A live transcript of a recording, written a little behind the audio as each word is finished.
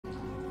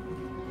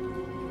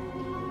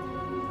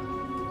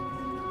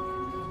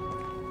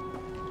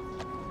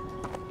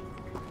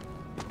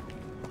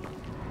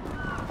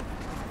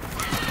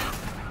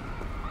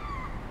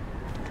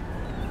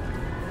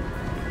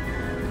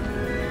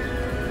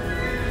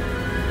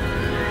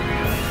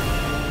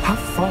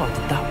far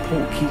did that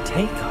portkey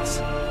take us?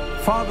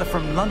 Farther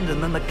from London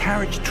than the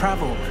carriage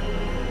travelled.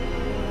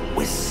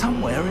 We're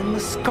somewhere in the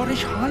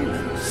Scottish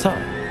Highlands. So,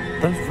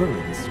 those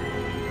ruins,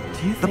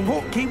 do you think... The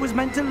portkey was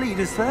meant to lead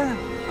us there?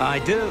 I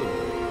do.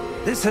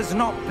 This has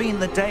not been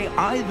the day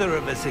either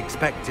of us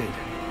expected.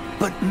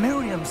 But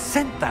Miriam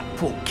sent that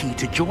portkey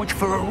to George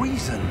for a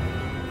reason.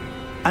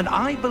 And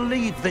I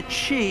believe that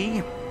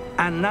she,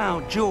 and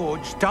now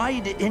George,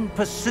 died in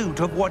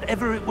pursuit of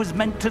whatever it was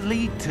meant to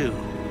lead to.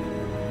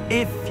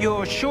 If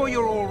you're sure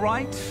you're all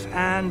right,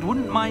 and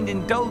wouldn't mind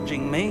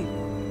indulging me,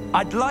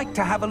 I'd like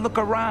to have a look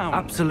around.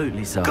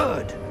 Absolutely, sir.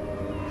 Good.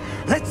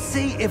 Let's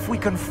see if we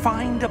can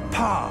find a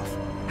path,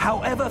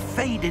 however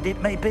faded it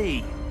may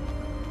be.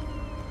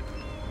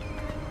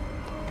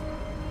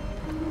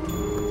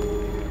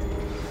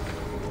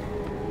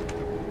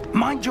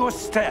 Mind your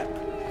step.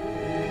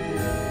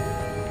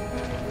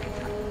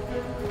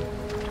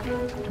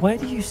 Where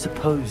do you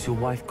suppose your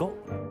wife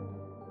got them?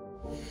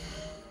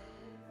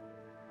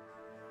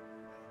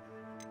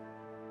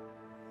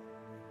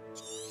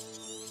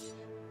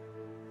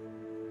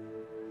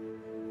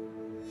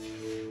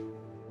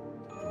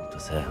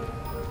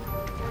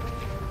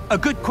 A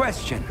good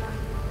question.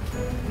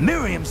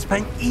 Miriam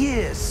spent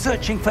years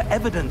searching for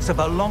evidence of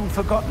a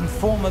long-forgotten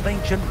form of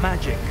ancient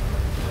magic.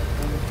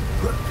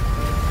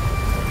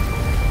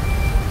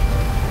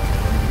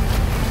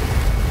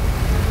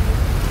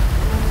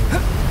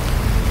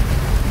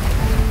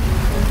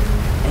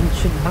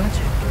 Ancient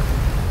magic?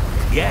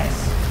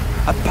 Yes,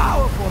 a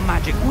powerful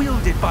magic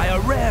wielded by a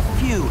rare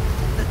few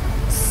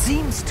that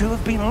seems to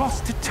have been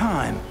lost to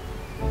time.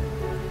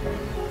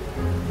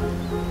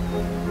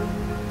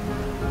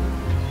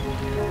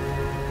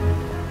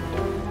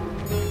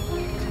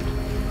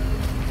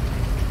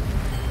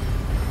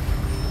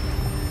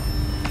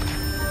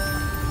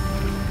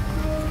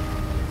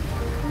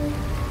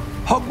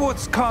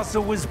 Hogwarts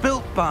Castle was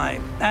built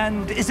by,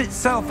 and is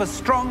itself a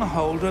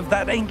stronghold of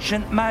that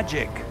ancient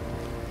magic.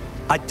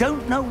 I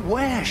don't know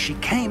where she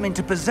came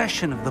into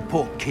possession of the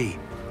portkey,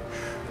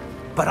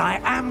 but I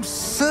am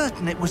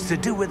certain it was to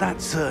do with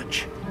that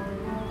search.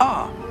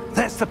 Ah,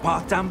 there's the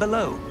path down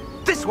below.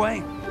 This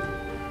way.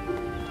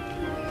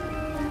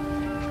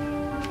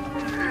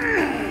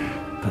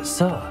 But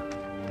sir,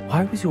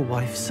 why was your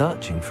wife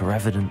searching for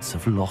evidence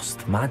of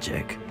lost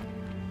magic?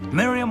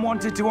 Miriam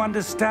wanted to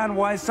understand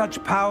why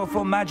such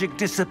powerful magic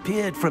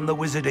disappeared from the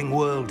wizarding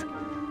world.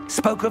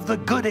 Spoke of the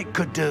good it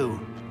could do.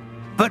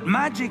 But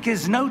magic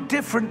is no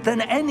different than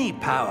any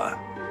power.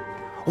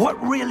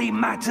 What really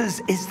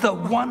matters is the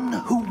one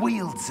who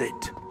wields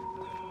it.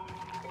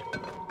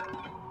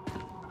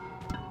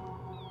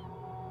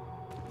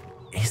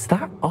 Is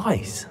that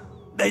ice?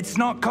 It's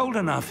not cold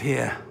enough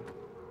here.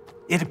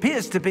 It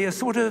appears to be a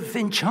sort of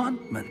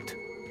enchantment.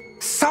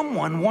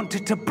 Someone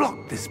wanted to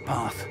block this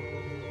path.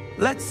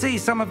 Let's see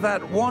some of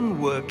that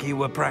wand work you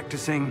were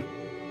practicing.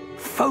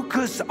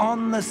 Focus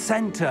on the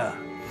center.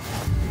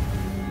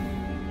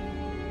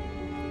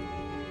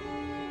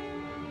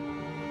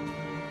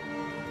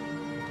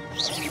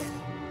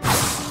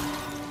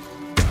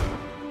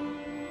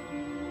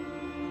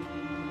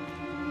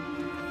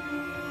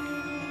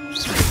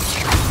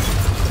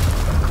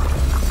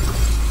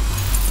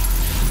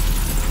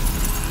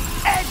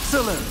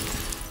 Excellent!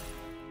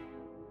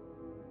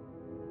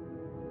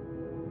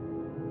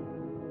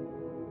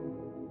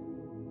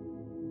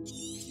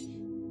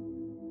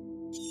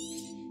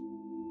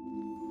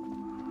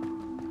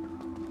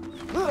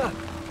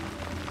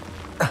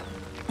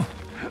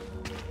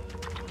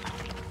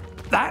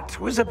 That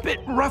was a bit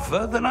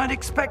rougher than I'd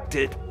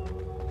expected.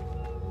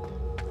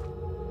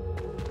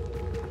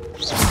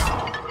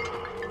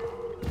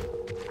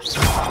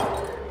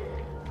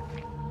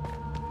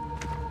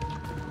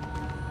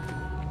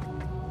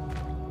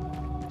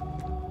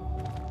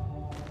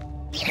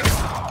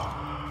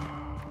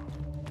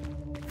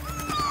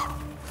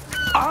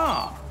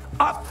 Ah,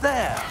 up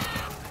there.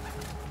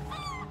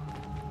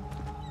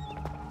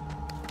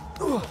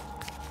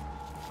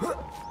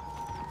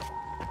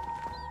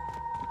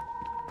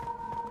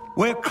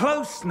 We're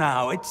close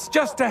now. It's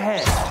just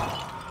ahead.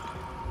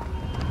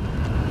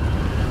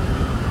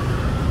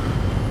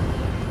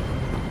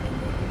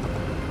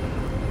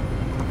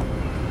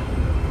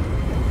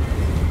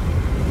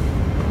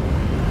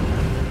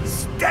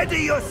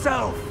 Steady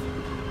yourself.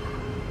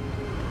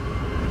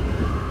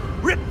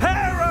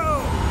 Reparo!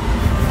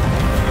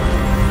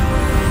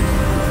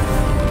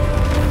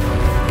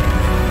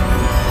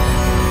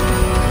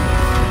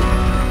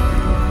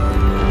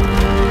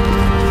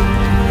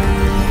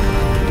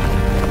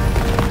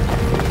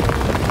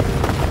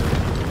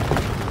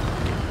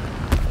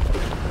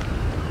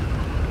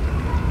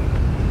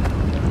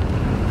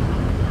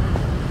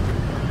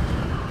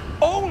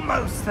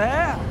 Almost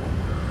there.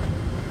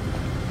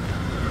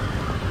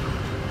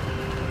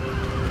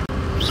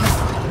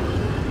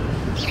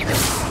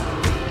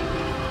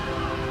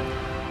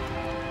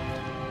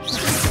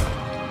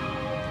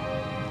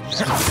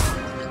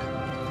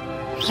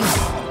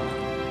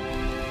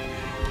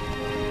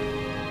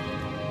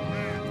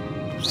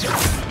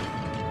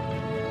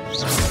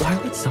 Why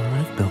would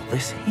someone have built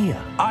this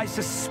here? I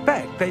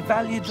suspect they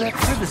valued their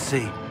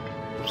privacy.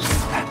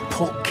 That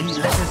portkey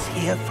led us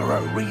here for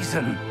a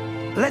reason.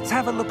 Let's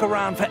have a look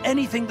around for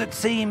anything that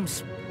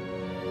seems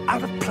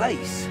out of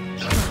place.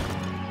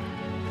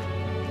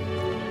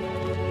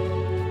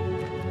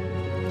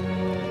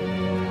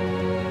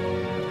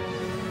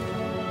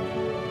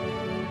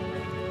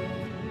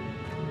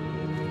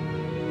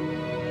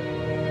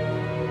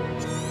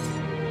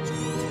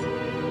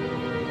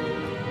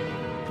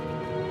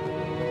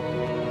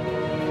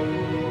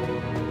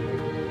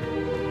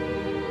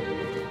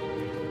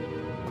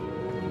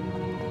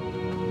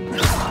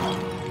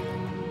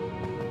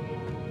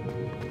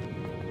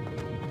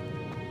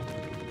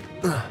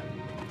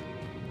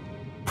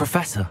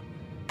 Professor,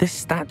 this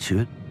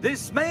statue...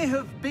 This may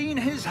have been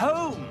his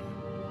home.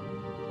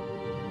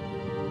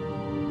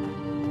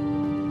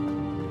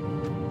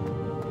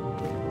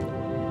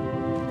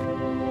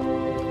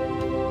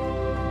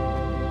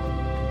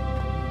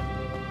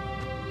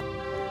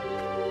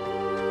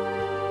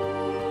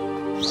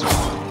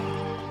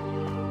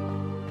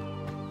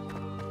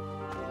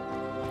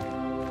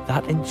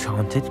 That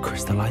enchanted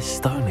crystallized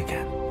stone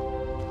again.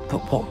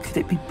 But what could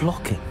it be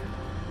blocking?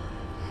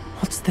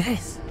 What's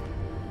this?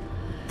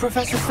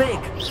 Professor Fig!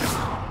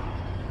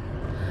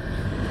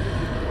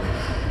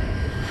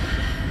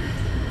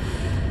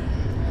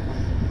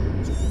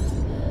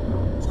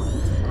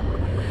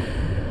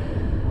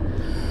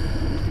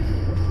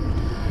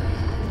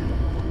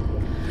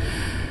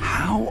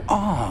 How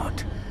odd.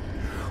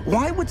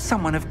 Why would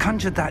someone have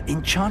conjured that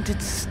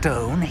enchanted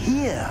stone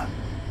here?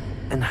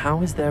 And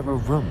how is there a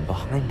room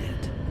behind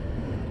it?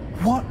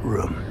 What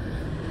room?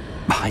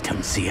 I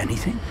don't see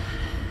anything.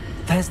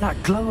 There's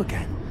that glow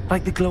again,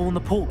 like the glow on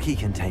the portkey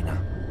container.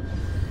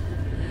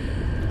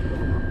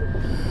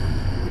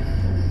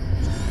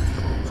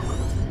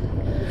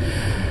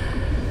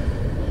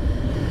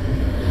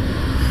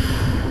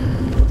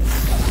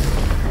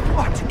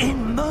 What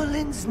in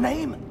Merlin's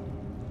name?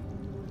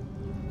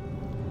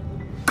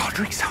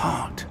 Godric's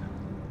heart.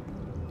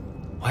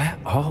 Where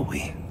are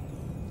we?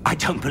 I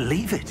don't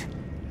believe it.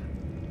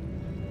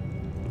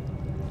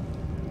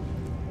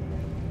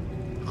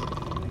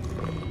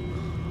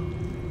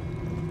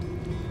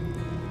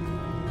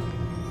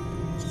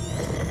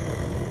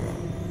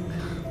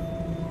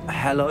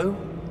 Hello?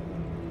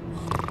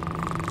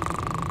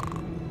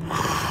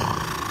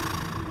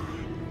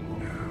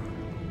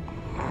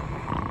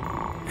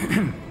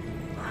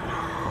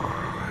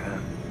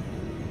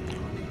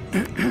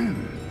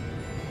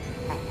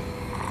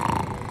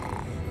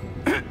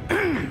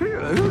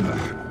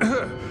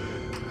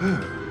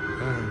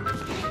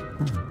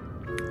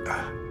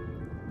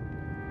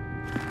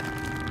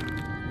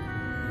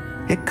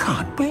 It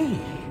can't be.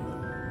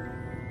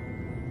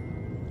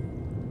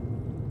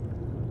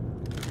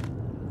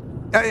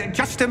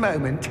 Just a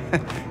moment.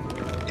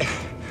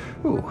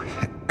 Ooh.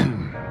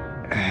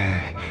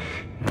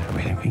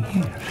 Where are we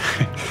here?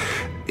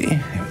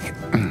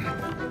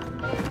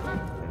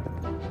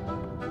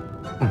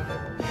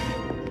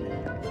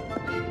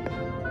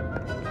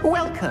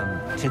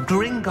 Welcome to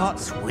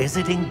Gringotts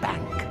Wizarding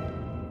Bank.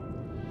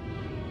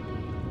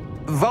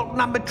 Vault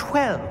number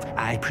 12,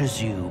 I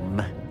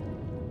presume.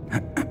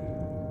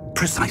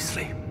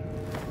 Precisely.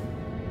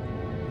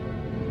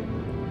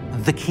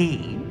 The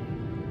key?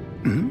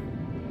 Hmm?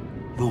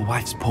 Your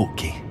wife's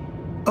portkey.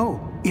 Oh,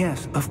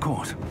 yes, of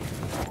course.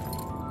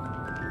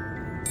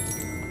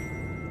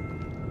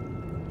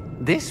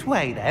 This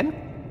way, then.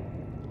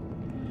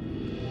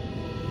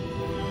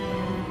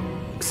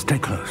 Stay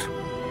close.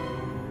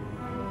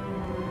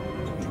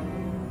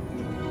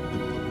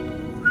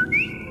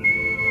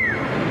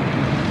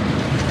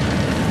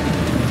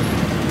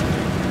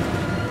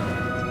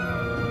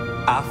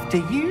 After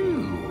you.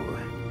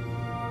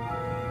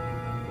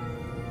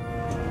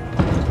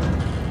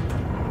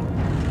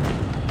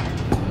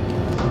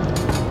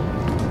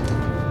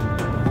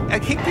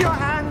 Keep your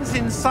hands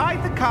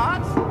inside the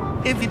cart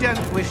if you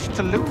don't wish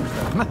to lose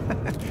them.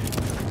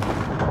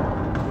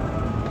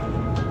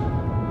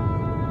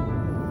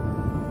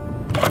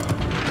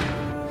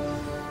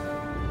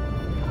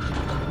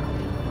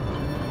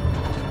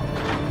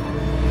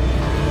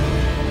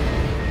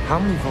 How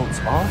many vaults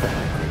are there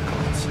at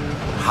Gringotts?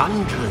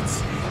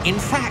 Hundreds. In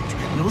fact,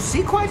 you'll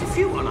see quite a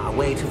few on our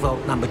way to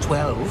vault number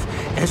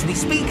 12. As we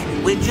speak,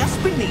 we're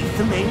just beneath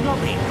the main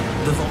lobby.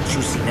 The vaults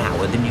you see now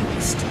are the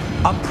newest.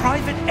 Are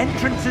private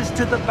entrances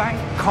to the bank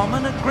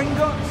common at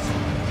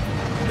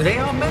Gringotts? They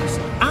are most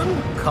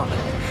uncommon.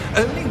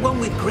 Only one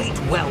with great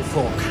wealth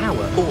or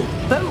power, or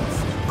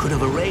both, could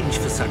have arranged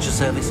for such a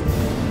service.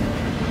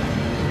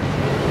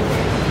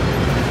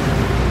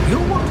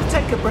 You'll want to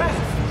take a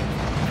breath.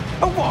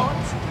 A what?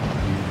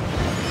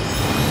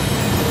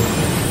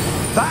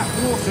 That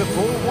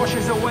waterfall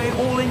washes away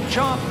all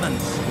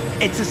enchantments.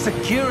 It's a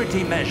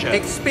security measure.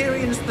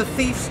 Experienced the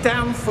thief's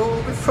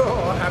downfall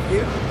before, have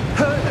you?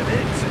 Heard of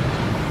it?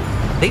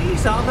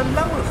 These are the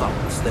lower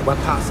vaults that we're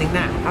passing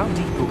now. How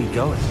deep are we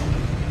going?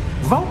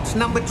 Vault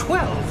number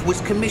 12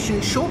 was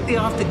commissioned shortly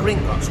after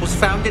Gringotts was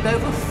founded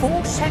over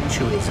 4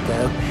 centuries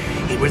ago.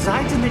 It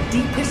resides in the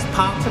deepest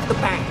part of the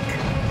bank.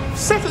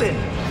 Settle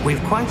in.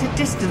 We've quite a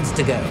distance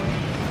to go.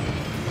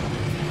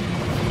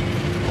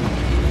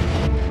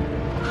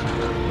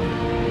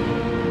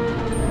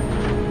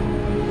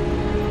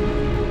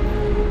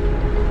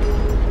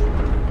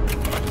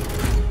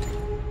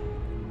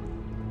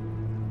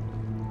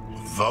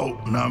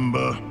 Vault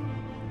number?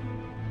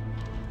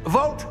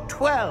 Vault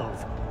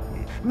 12.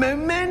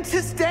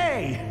 Momentous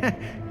day.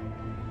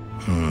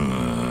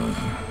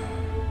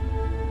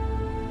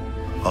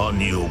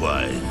 On your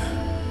way.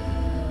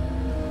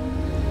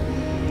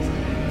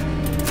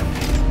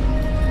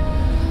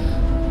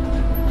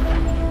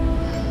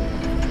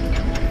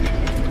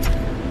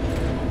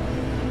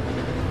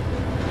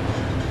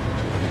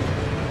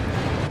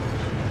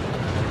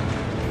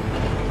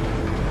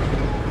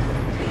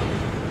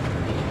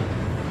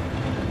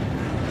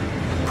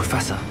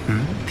 Professor,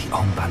 the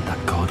armband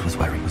that guard was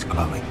wearing was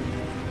glowing.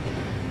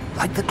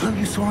 Like the glow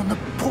you saw on the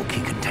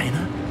porky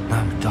container?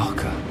 No,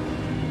 darker.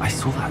 I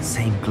saw that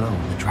same glow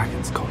on the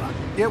dragon's collar.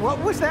 Yeah, what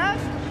was that?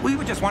 We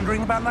were just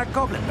wondering about that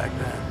goblin back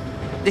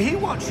there. He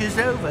watches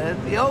over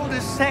the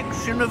oldest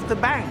section of the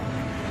bank.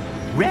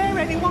 Rare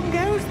anyone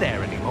goes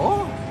there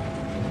anymore.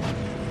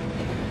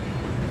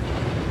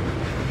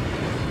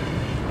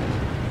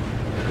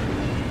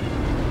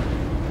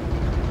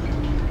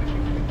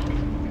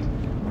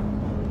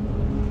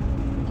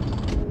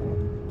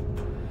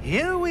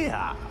 Here we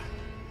are.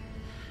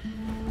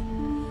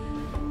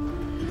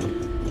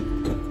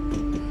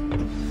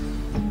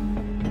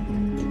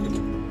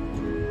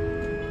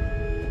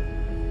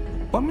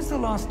 When was the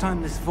last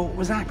time this vault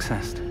was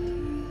accessed?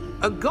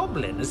 A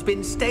goblin has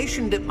been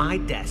stationed at my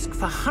desk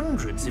for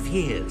hundreds of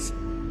years.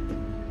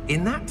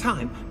 In that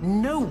time,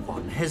 no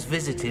one has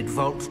visited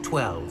Vault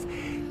 12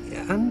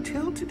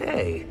 until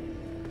today.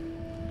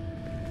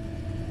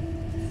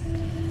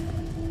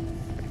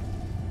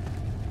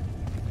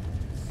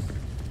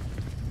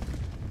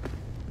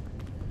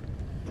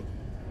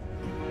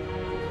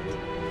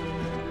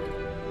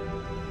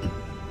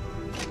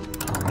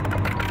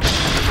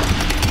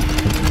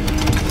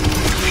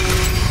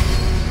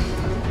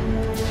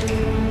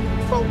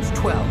 Vault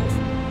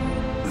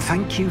 12.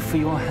 Thank you for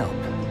your help.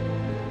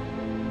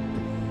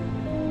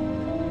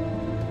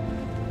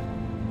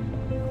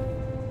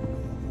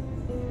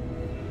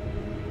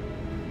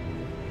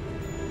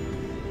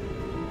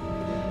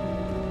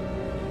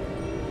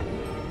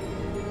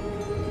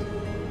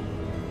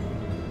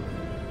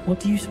 What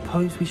do you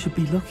suppose we should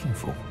be looking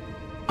for?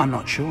 I'm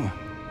not sure.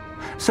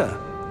 Sir,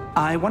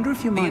 I wonder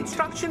if you The might...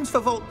 instructions for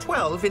Vault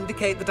 12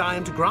 indicate that I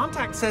am to grant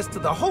access to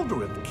the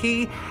holder of the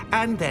key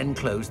and then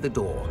close the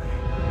door.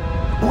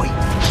 Wait!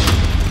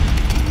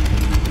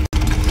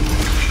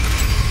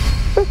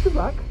 Best of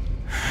luck.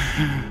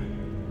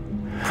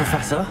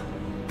 Professor?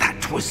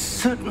 That was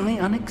certainly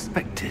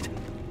unexpected.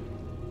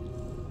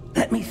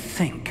 Let me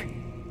think.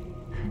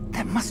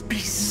 There must be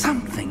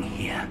something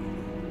here.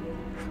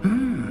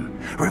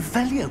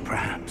 Revelio,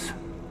 perhaps?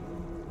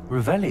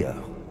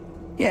 Revelio?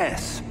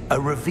 Yes, a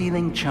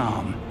revealing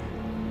charm.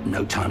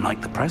 No time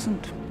like the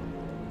present.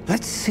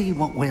 Let's see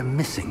what we're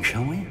missing,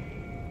 shall we?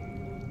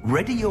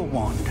 Ready your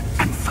wand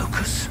and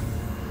focus.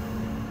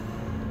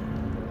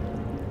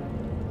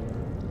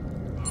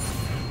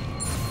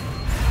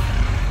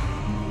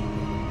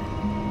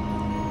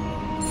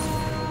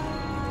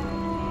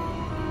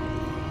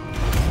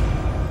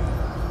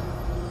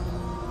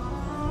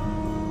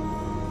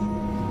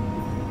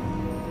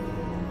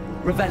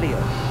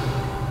 Revelio.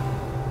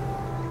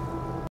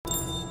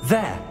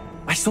 There!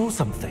 I saw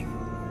something.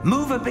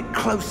 Move a bit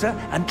closer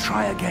and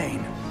try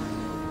again.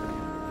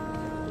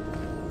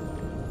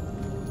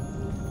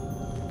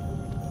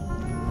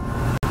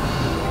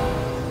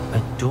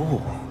 A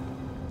door.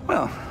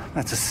 Well,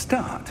 that's a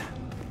start.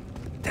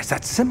 There's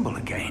that symbol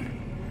again.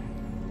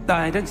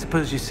 I don't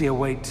suppose you see a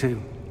way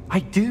to... I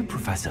do,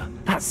 Professor.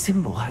 That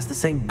symbol has the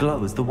same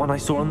glow as the one I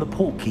saw on the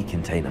port key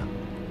container.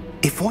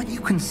 If what you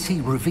can see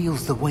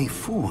reveals the way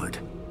forward,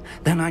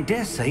 then I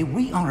dare say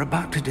we are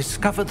about to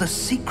discover the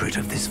secret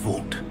of this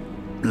vault.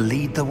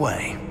 Lead the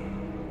way.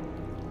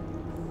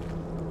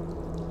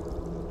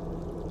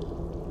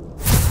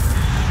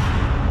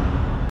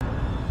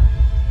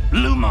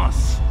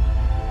 Lumos!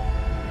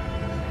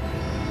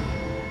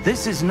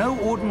 This is no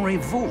ordinary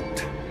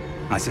vault.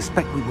 I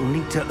suspect we will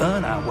need to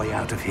earn our way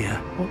out of here.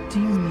 What do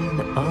you mean,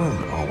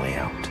 earn our way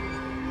out?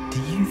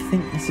 Do you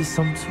think this is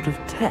some sort of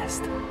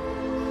test?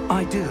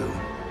 I do.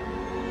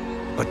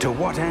 But to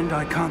what end,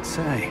 I can't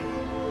say.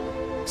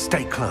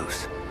 Stay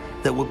close.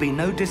 There will be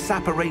no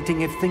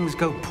disapparating if things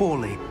go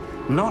poorly.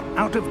 Not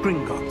out of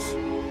Gringotts.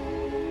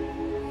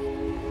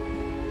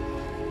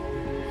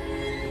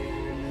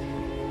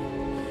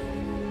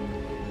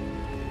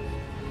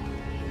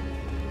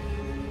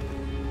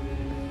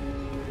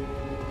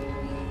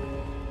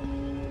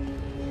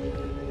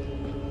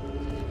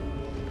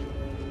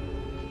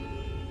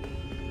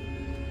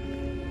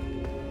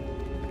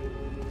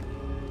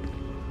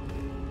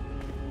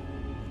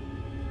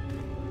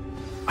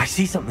 I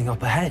see something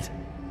up ahead.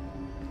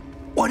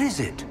 What is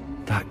it?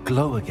 That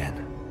glow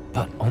again,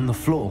 but on the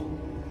floor.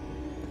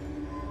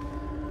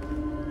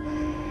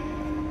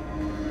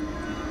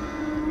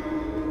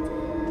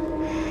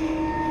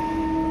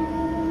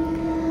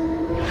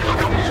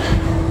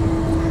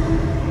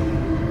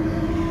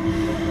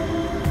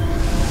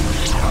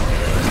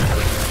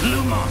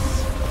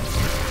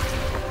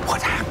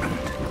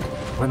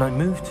 When I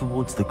moved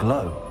towards the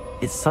glow,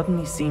 it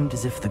suddenly seemed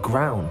as if the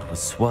ground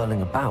was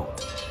swirling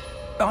about.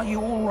 Are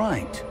you all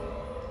right?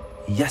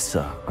 Yes,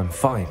 sir, I'm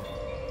fine.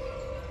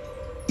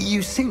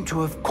 You seem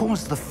to have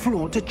caused the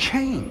floor to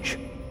change.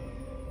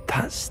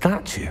 That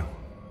statue?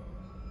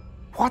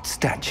 What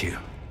statue?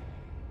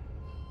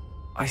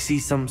 I see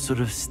some sort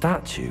of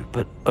statue,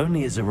 but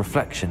only as a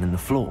reflection in the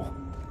floor.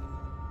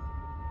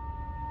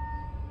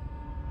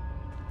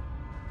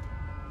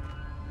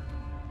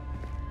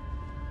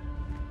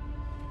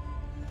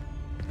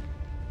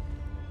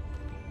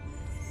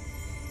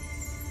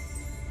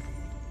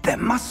 There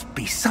must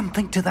be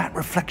something to that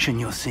reflection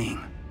you're seeing.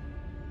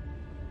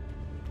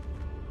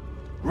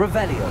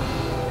 Revelio,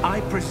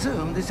 I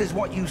presume this is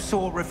what you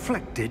saw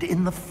reflected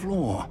in the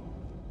floor.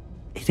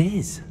 It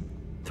is.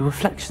 The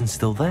reflection's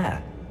still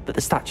there, but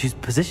the statue's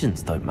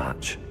positions don't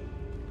match.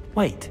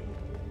 Wait,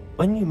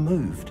 when you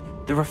moved,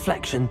 the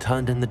reflection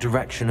turned in the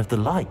direction of the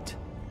light.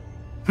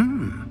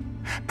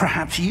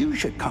 Perhaps you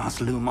should cast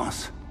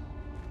Lumos.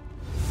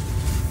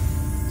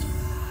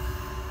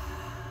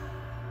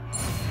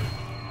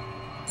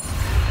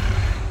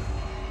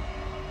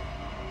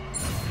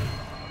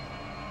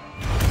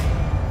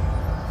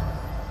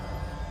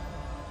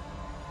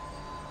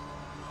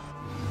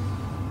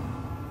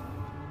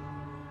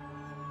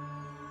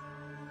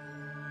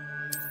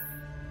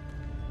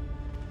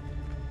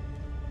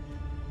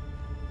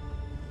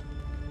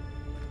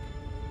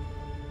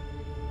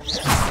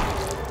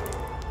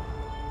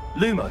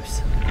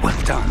 Lumos. Well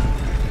done.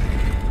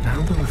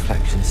 Now the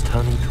reflection's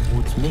turning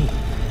towards me.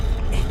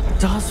 It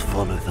does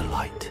follow the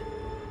light.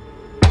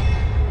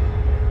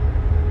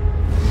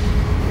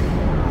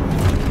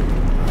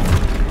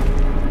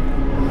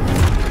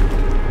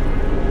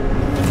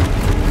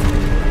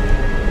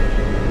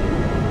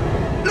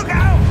 Look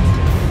out!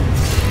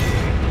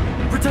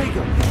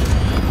 Protego!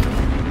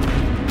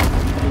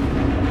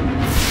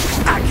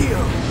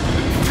 Accio!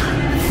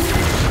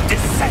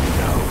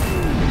 Descendo!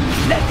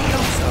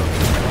 Levioso!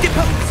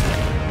 Deposo!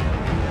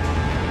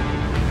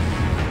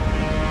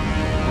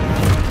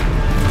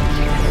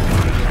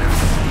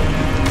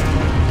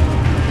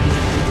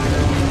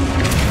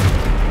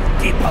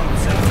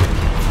 Deposo!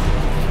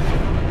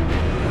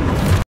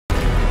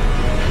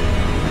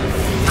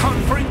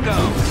 Confringo!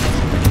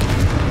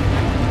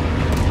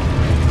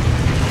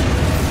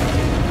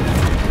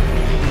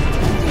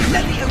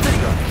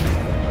 Levioso!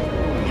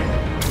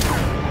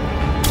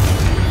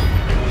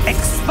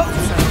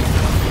 Exposo!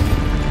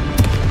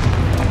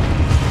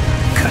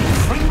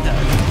 Confringo!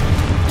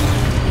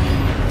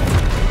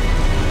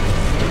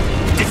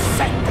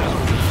 Descendo!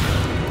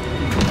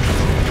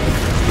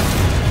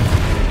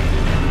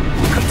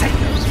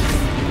 Container!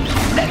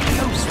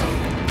 Levioso!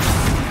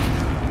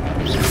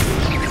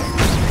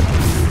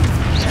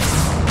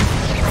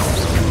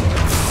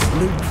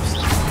 Lumos!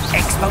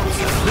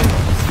 Exposo!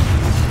 Lumos!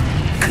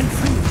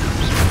 Confringo!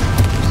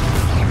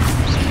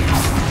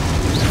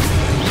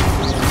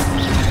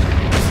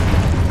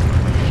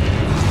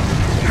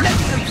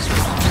 Levioso!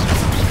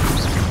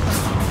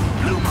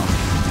 Lumos!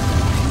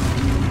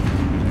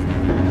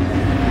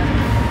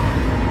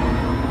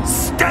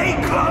 Stay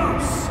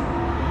close!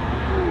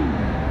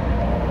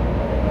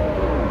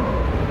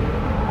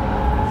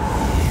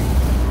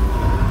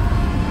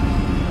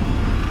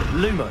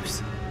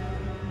 Lumos.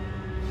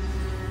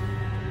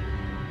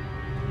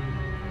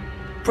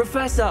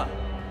 Professor!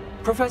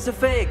 Professor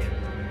Fig!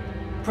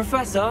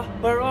 Professor,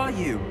 where are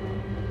you?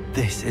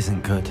 This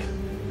isn't good.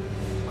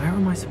 Where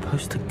am I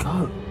supposed to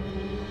go?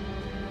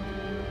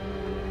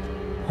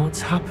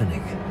 What's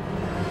happening?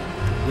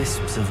 The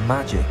wisps of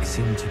magic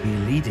seem to be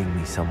leading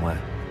me somewhere.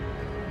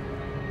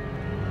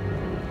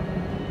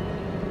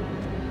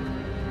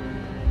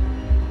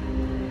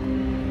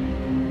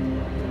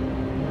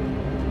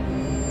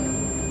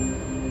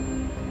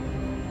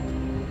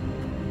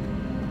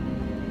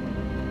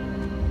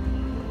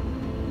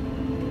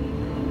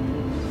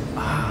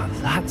 Ah,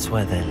 that's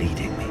where they're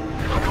leading me.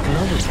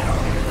 Glow tower.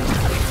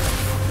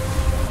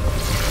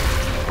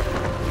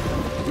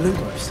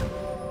 Lumos.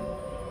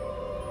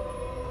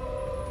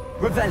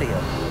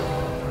 Revelio.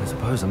 I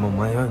suppose I'm on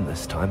my own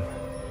this time.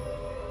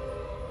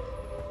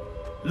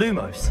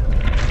 Lumos.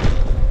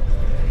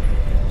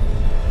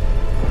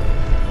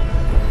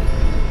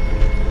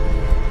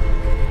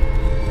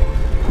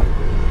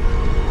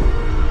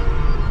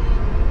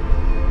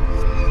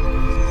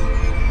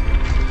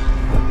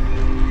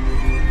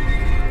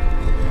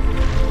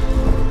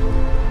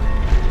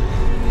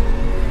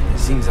 It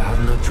seems I have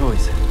no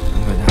choice.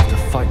 I'm going to have to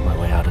fight my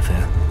way out of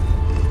here.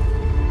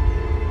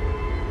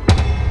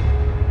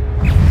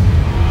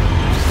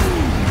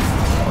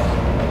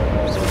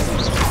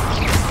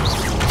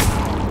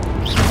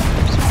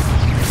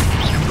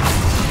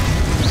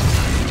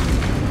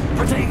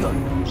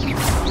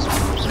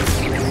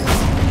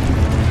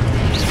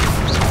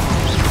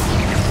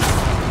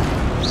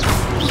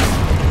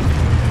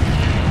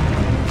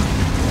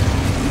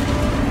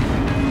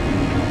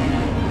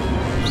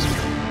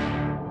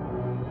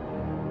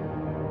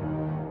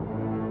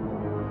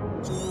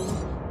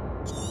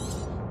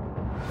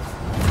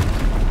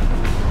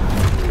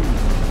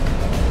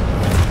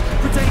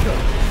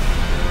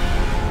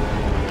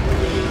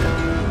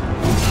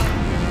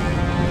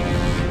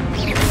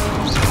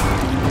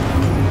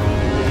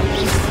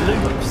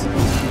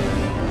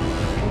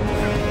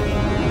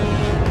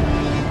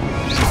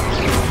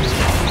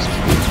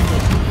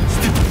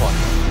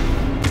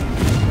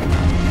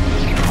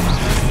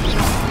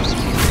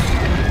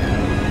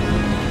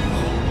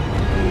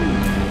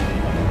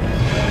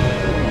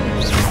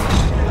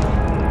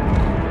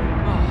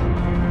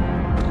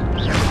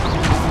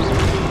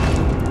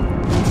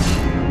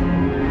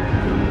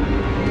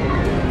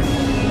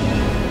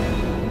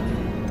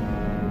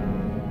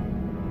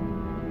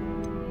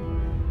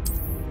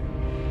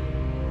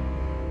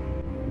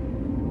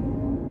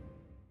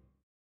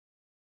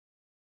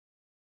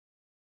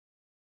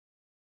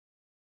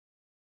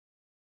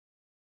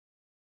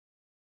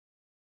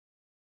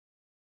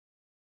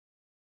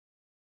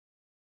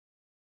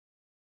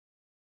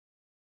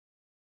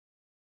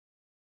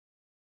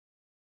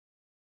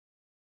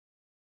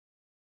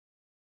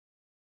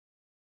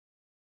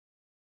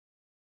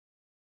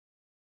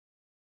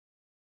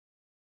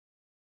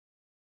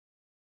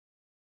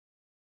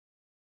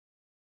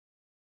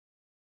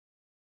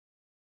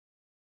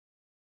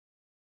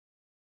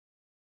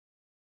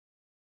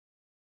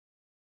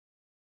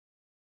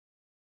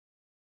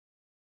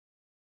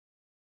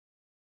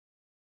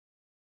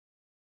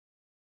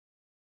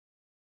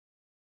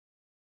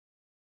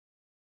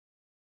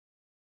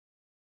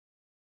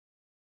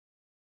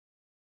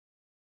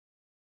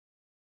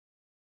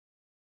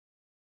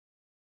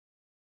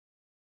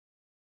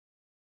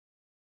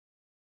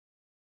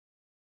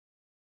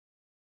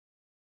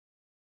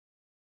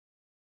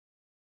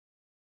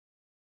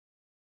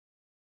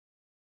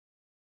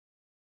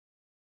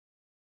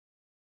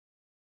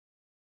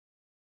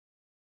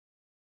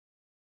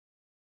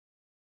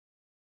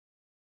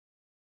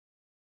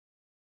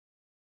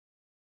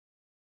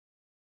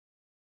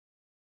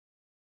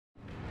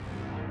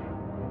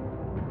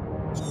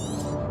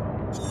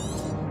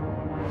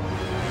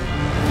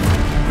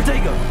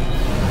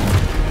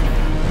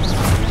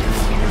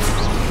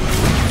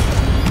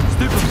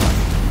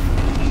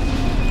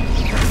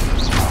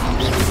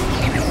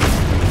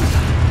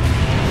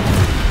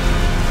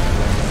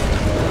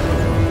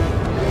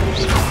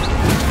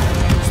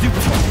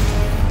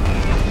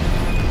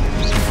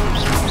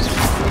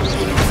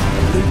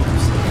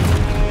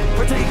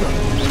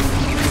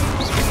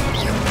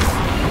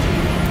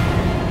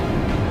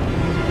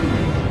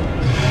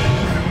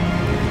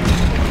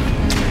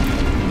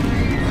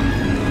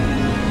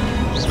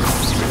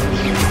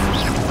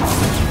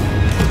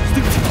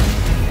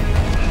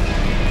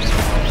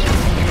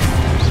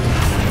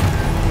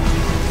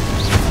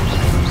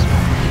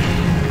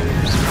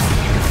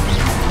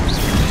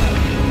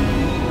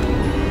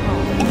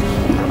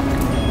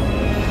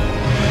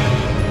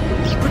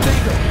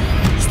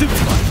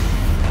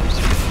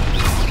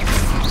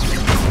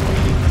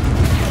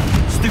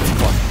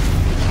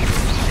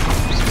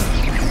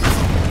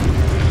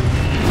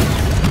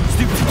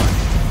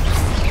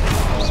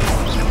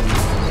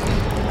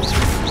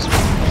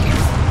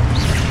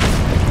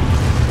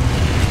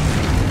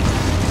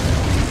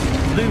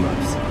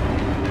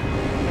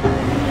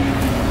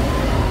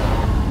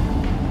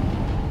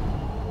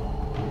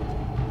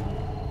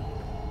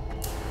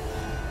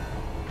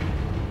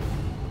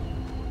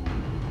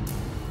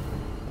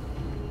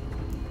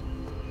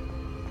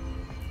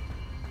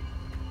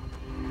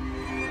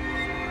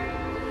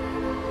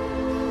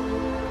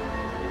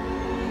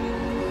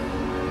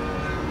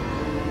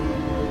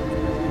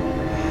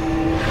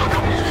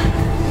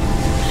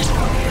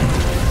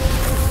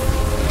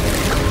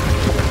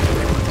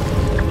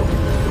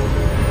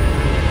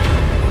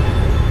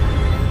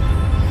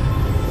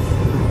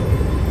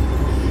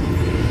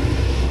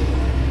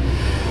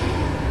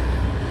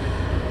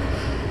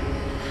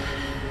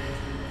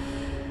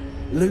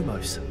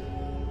 Lumos.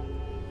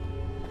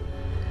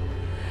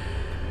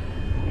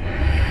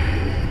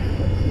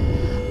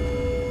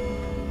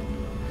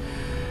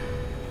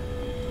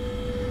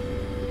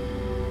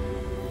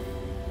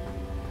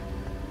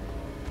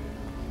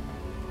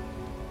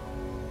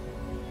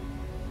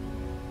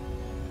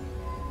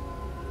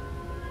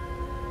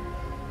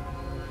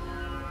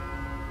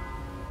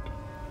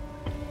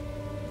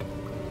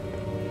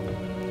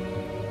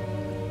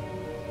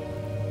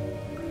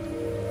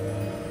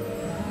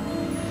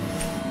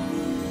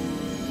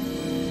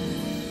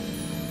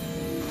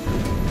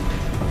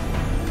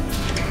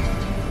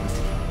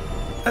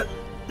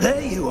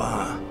 There you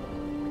are.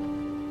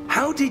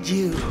 How did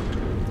you...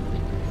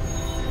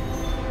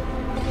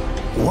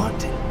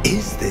 What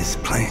is this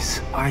place?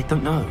 I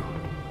don't know.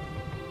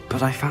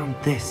 But I found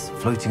this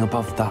floating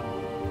above that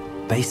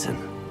basin.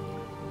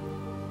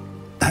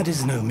 That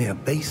is no mere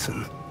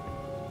basin.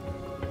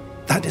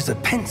 That is a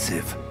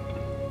pensive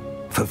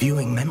for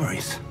viewing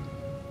memories.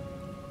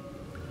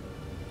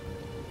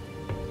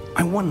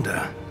 I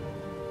wonder...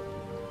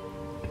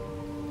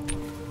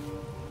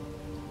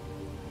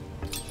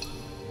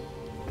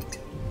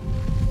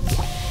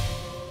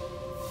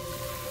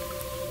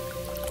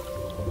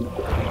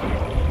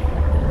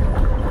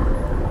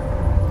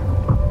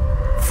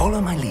 Follow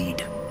my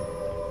lead.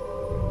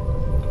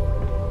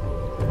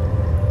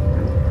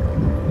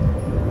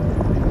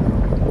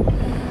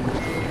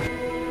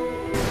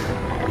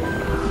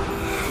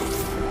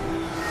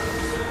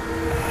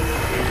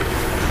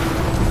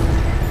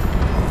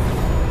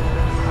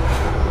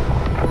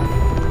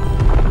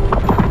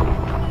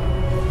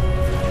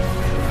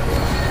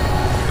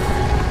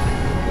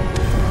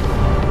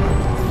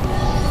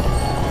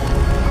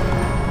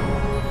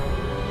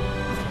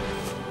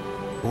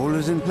 All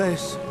is in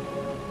place.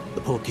 The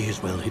portkey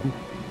is well hidden.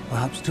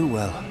 Perhaps too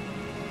well.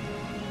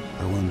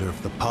 I wonder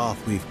if the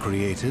path we've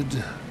created...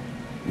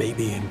 May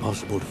be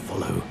impossible to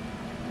follow.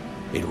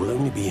 It will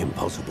only be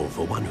impossible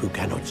for one who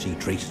cannot see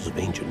traces of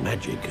ancient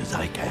magic as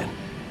I can.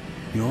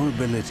 Your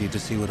ability to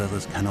see what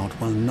others cannot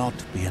will not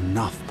be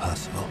enough,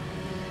 Percival.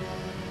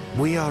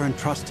 We are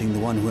entrusting the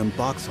one who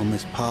embarks on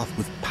this path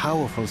with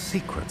powerful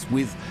secrets,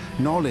 with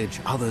knowledge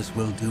others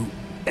will do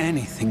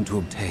anything to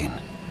obtain.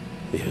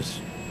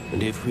 Yes,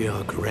 and if we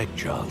are correct,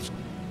 Charles,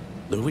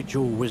 the witch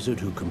or wizard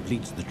who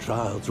completes the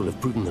trials will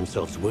have proven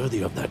themselves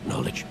worthy of that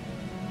knowledge,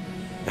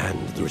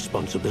 and the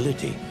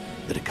responsibility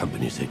that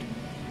accompanies it.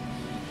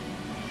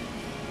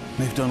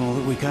 We've done all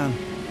that we can.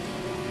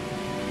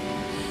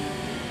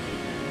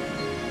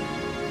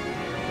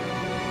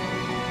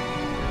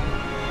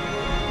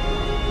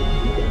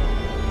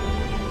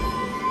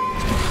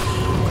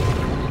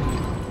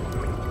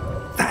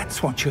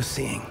 That's what you're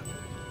seeing.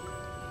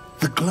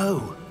 The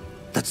glow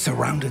that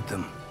surrounded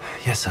them.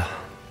 Yes, sir.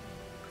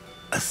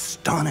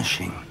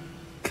 Astonishing.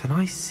 Can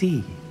I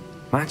see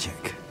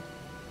magic?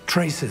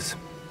 Traces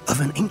of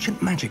an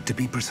ancient magic, to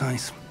be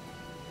precise.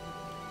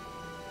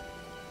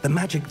 The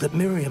magic that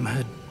Miriam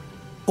had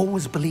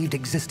always believed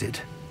existed,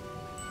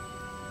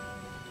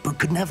 but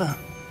could never.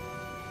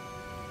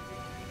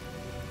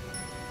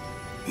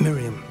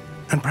 Miriam,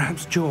 and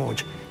perhaps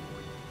George,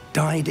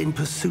 died in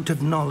pursuit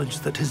of knowledge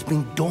that has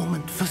been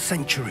dormant for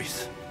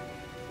centuries.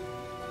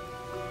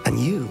 And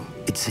you,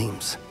 it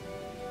seems,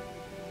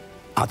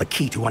 are the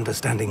key to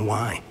understanding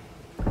why.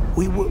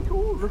 We were... It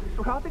all looks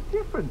rather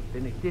different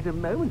than it did a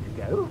moment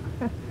ago.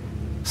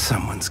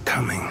 Someone's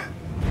coming.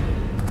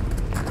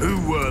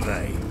 Who were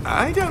they?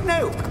 I don't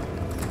know.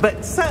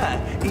 But,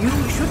 sir, you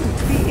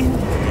shouldn't be in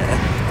here.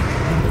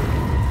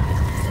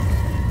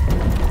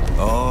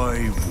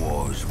 I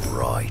was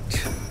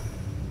right.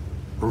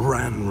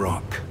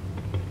 Ranrock.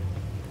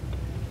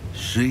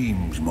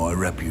 Seems my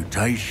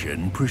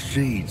reputation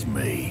precedes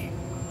me.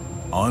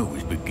 I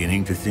was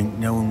beginning to think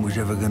no one was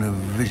ever going to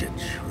visit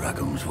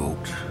Rackham's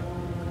vault.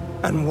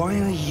 And why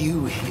are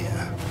you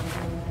here?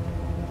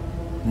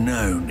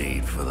 No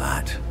need for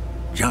that.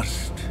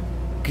 Just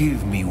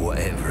give me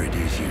whatever it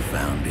is you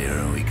found here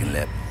and we can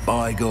let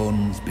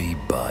bygones be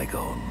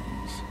bygones.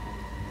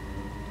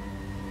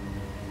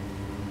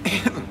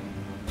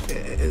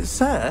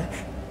 Sir,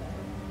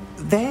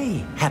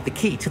 they had the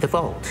key to the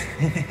vault.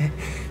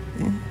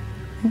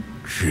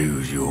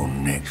 Choose your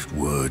next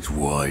words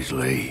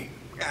wisely.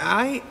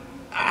 I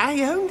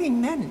only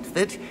meant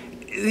that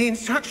the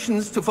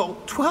instructions to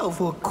Vault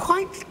 12 were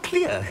quite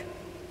clear.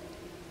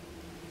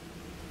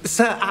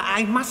 Sir,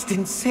 I must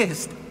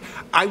insist.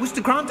 I was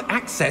to grant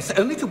access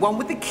only to one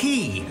with the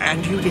key,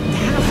 and you didn't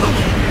have them.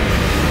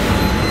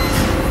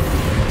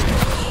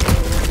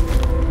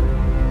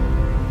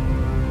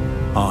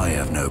 I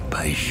have no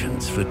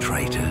patience for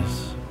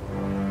traitors.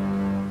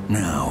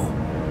 Now,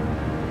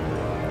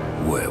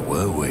 where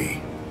were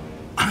we?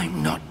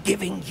 I'm not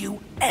giving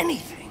you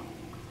anything.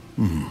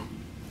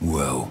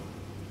 Well,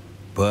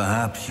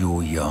 perhaps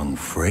your young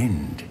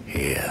friend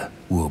here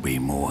will be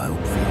more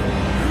helpful.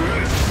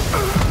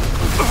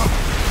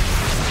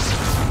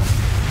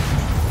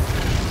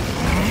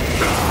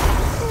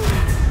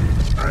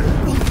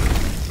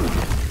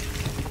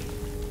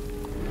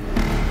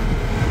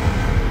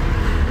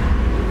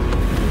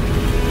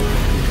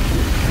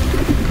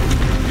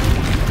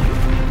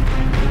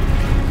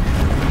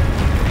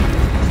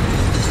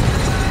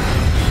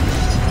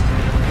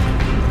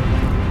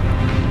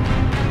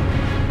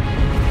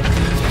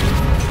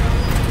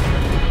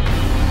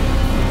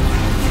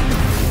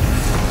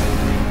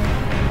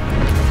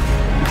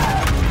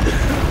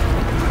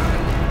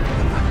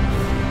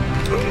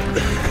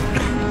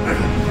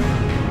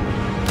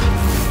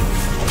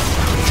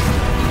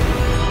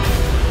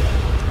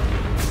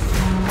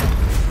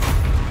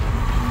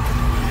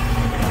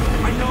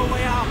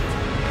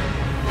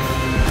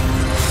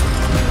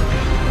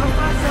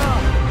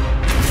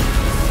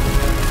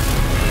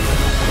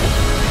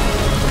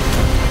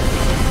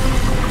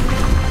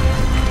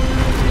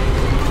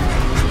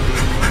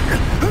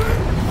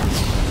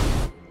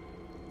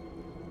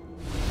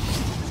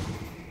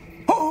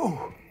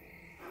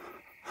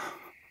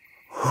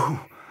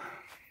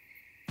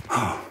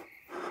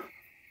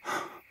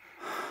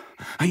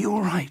 Are you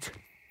all right?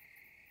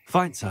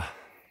 Fine, sir.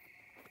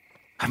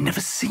 I've never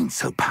seen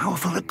so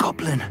powerful a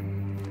goblin.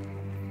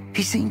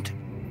 He seemed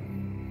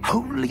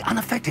wholly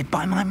unaffected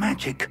by my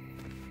magic.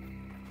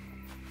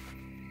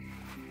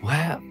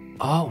 Where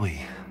are we?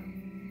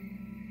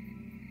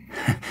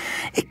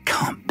 It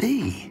can't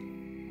be.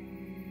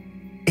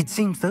 It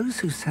seems those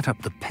who set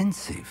up the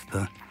pensive,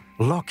 the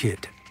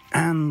locket,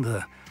 and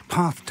the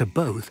path to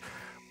both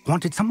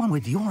wanted someone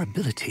with your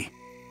ability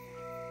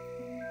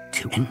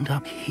to end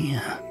up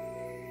here.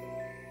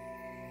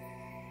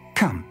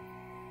 Come.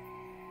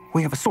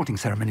 We have a sorting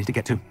ceremony to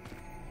get to.